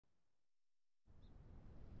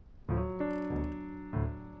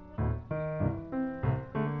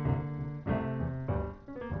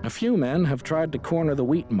few men have tried to corner the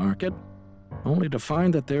wheat market, only to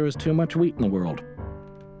find that there is too much wheat in the world.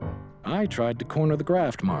 I tried to corner the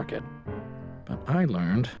graft market, but I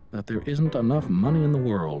learned that there isn't enough money in the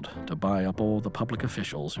world to buy up all the public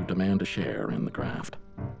officials who demand a share in the graft.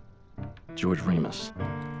 George Remus.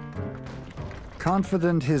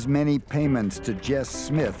 Confident his many payments to Jess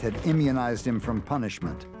Smith had immunized him from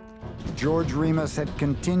punishment, George Remus had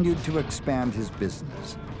continued to expand his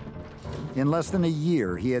business. In less than a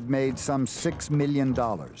year, he had made some $6 million.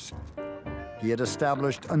 He had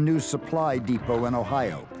established a new supply depot in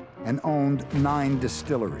Ohio and owned 9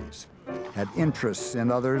 distilleries, had interests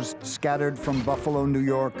in others scattered from Buffalo, New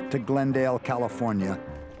York to Glendale, California,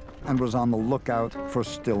 and was on the lookout for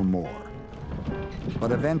still more.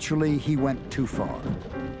 But eventually, he went too far.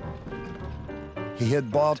 He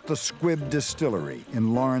had bought the Squibb Distillery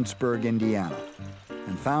in Lawrenceburg, Indiana,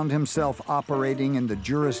 and found himself operating in the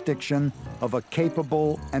jurisdiction of a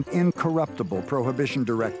capable and incorruptible prohibition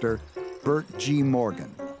director, Bert G.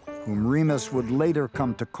 Morgan, whom Remus would later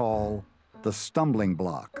come to call the stumbling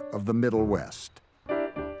block of the Middle West.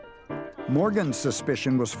 Morgan's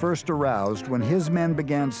suspicion was first aroused when his men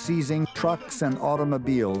began seizing trucks and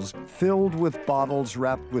automobiles filled with bottles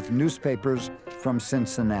wrapped with newspapers from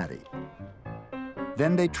Cincinnati.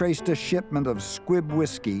 Then they traced a shipment of Squibb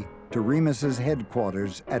whiskey to Remus's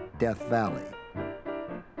headquarters at Death Valley.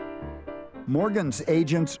 Morgan's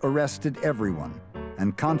agents arrested everyone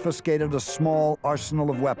and confiscated a small arsenal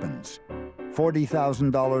of weapons,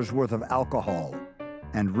 $40,000 worth of alcohol,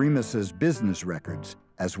 and Remus's business records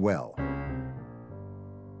as well.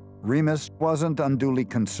 Remus wasn't unduly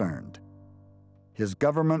concerned. His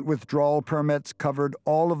government withdrawal permits covered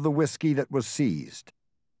all of the whiskey that was seized.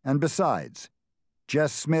 And besides,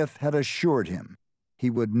 Jess Smith had assured him he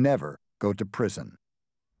would never go to prison.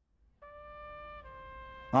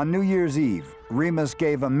 On New Year's Eve, Remus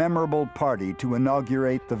gave a memorable party to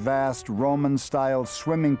inaugurate the vast Roman-style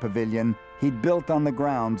swimming pavilion he'd built on the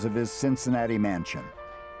grounds of his Cincinnati mansion.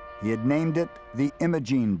 He had named it the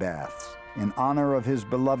Imogene Baths in honor of his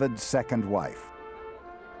beloved second wife.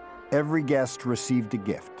 Every guest received a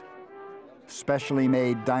gift: specially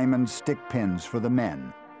made diamond stick pins for the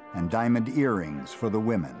men and diamond earrings for the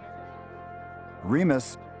women.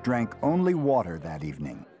 Remus drank only water that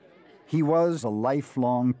evening. He was a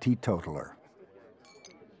lifelong teetotaler.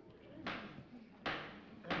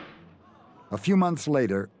 A few months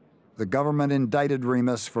later, the government indicted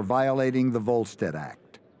Remus for violating the Volstead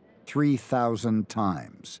Act 3,000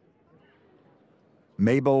 times.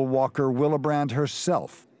 Mabel Walker Willebrand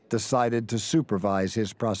herself decided to supervise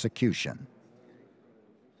his prosecution.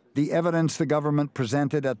 The evidence the government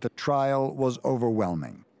presented at the trial was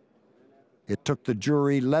overwhelming. It took the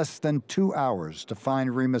jury less than 2 hours to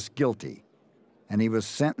find Remus guilty, and he was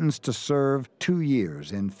sentenced to serve 2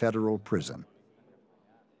 years in federal prison.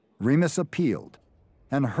 Remus appealed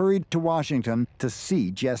and hurried to Washington to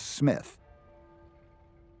see Jess Smith.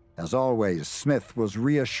 As always, Smith was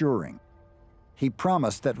reassuring. He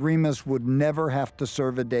promised that Remus would never have to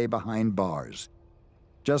serve a day behind bars,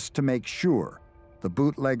 just to make sure the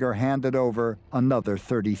bootlegger handed over another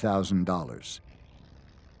 $30,000.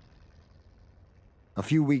 A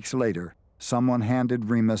few weeks later, someone handed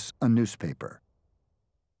Remus a newspaper.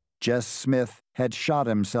 Jess Smith had shot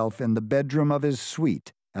himself in the bedroom of his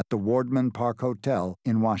suite at the Wardman Park Hotel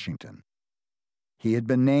in Washington. He had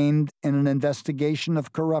been named in an investigation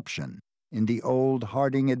of corruption in the old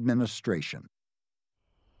Harding administration.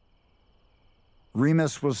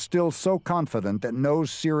 Remus was still so confident that no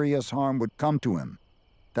serious harm would come to him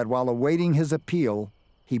that while awaiting his appeal,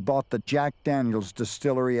 he bought the Jack Daniels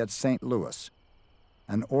distillery at St. Louis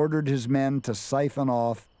and ordered his men to siphon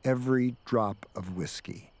off every drop of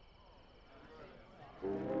whiskey.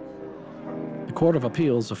 The Court of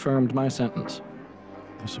Appeals affirmed my sentence.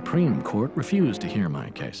 The Supreme Court refused to hear my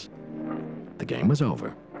case. The game was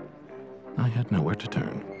over. I had nowhere to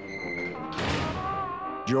turn.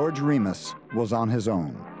 George Remus was on his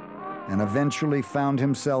own and eventually found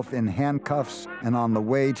himself in handcuffs and on the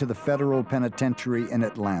way to the federal penitentiary in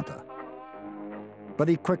Atlanta. But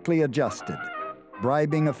he quickly adjusted,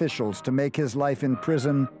 bribing officials to make his life in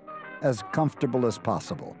prison as comfortable as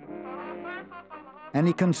possible. And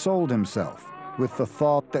he consoled himself with the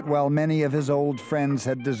thought that while many of his old friends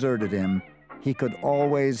had deserted him, he could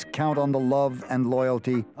always count on the love and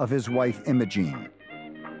loyalty of his wife Imogene,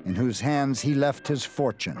 in whose hands he left his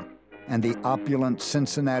fortune and the opulent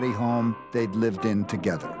Cincinnati home they'd lived in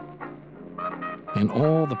together. In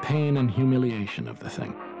all the pain and humiliation of the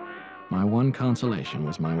thing, my one consolation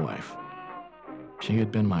was my wife. She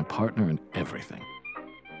had been my partner in everything.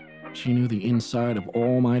 She knew the inside of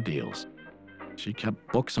all my deals, She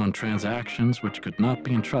kept books on transactions which could not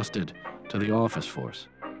be entrusted to the office force.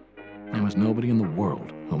 There was nobody in the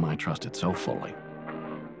world whom I trusted so fully.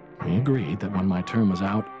 We agreed that when my term was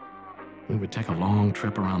out, we would take a long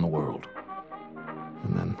trip around the world,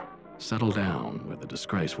 and then settle down where the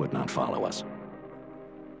disgrace would not follow us.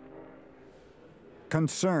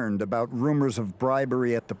 Concerned about rumors of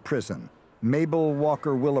bribery at the prison, Mabel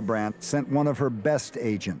Walker Willebrandt sent one of her best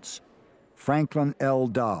agents, Franklin L.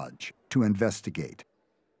 Dodge, to investigate.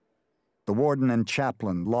 The warden and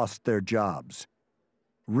chaplain lost their jobs.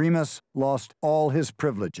 Remus lost all his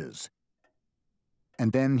privileges.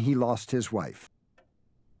 And then he lost his wife.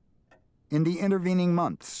 In the intervening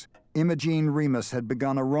months, Imogene Remus had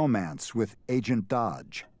begun a romance with Agent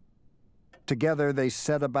Dodge. Together, they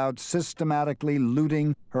set about systematically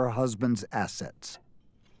looting her husband's assets.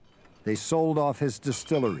 They sold off his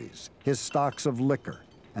distilleries, his stocks of liquor,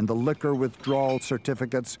 and the liquor withdrawal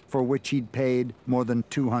certificates for which he'd paid more than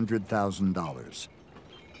 $200,000.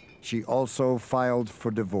 She also filed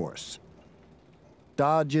for divorce.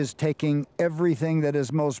 Dodge is taking everything that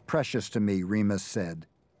is most precious to me, Remus said.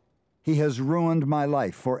 He has ruined my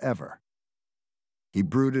life forever. He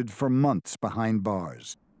brooded for months behind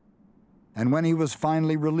bars. And when he was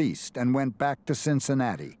finally released and went back to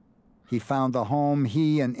Cincinnati, he found the home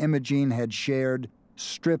he and Imogene had shared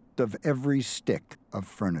stripped of every stick of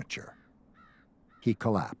furniture. He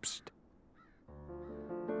collapsed.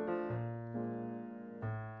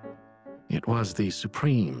 It was the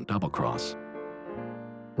supreme double-cross.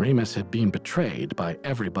 Remus had been betrayed by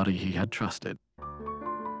everybody he had trusted.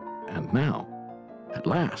 And now, at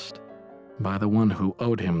last, by the one who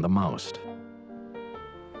owed him the most.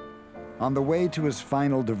 On the way to his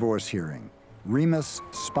final divorce hearing, Remus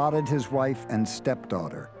spotted his wife and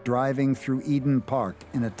stepdaughter driving through Eden Park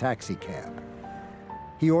in a taxicab.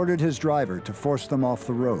 He ordered his driver to force them off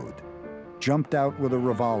the road, jumped out with a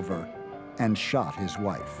revolver, and shot his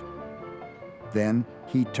wife. Then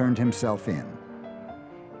he turned himself in.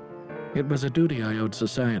 It was a duty I owed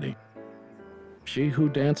society. She who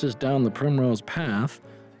dances down the primrose path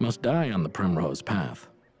must die on the primrose path.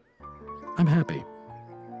 I'm happy.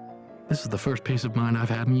 This is the first peace of mind I've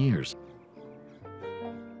had in years.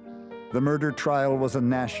 The murder trial was a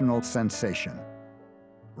national sensation.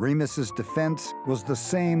 Remus's defense was the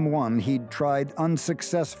same one he'd tried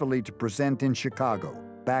unsuccessfully to present in Chicago,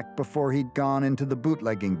 back before he'd gone into the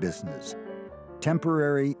bootlegging business: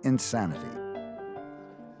 temporary insanity.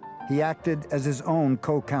 He acted as his own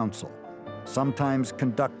co-counsel, sometimes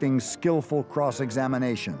conducting skillful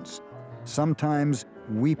cross-examinations, sometimes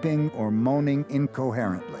weeping or moaning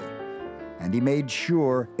incoherently. And he made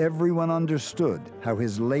sure everyone understood how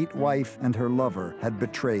his late wife and her lover had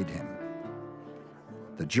betrayed him.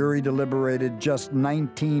 The jury deliberated just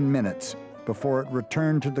 19 minutes before it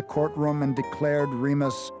returned to the courtroom and declared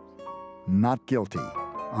Remus not guilty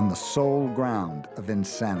on the sole ground of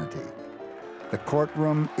insanity. The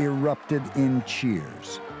courtroom erupted in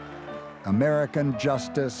cheers. "American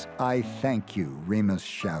justice, I thank you," Remus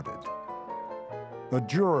shouted. A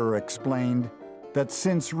juror explained that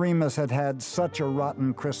since Remus had had such a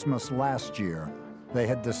rotten Christmas last year, they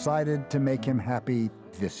had decided to make him happy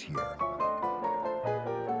this year.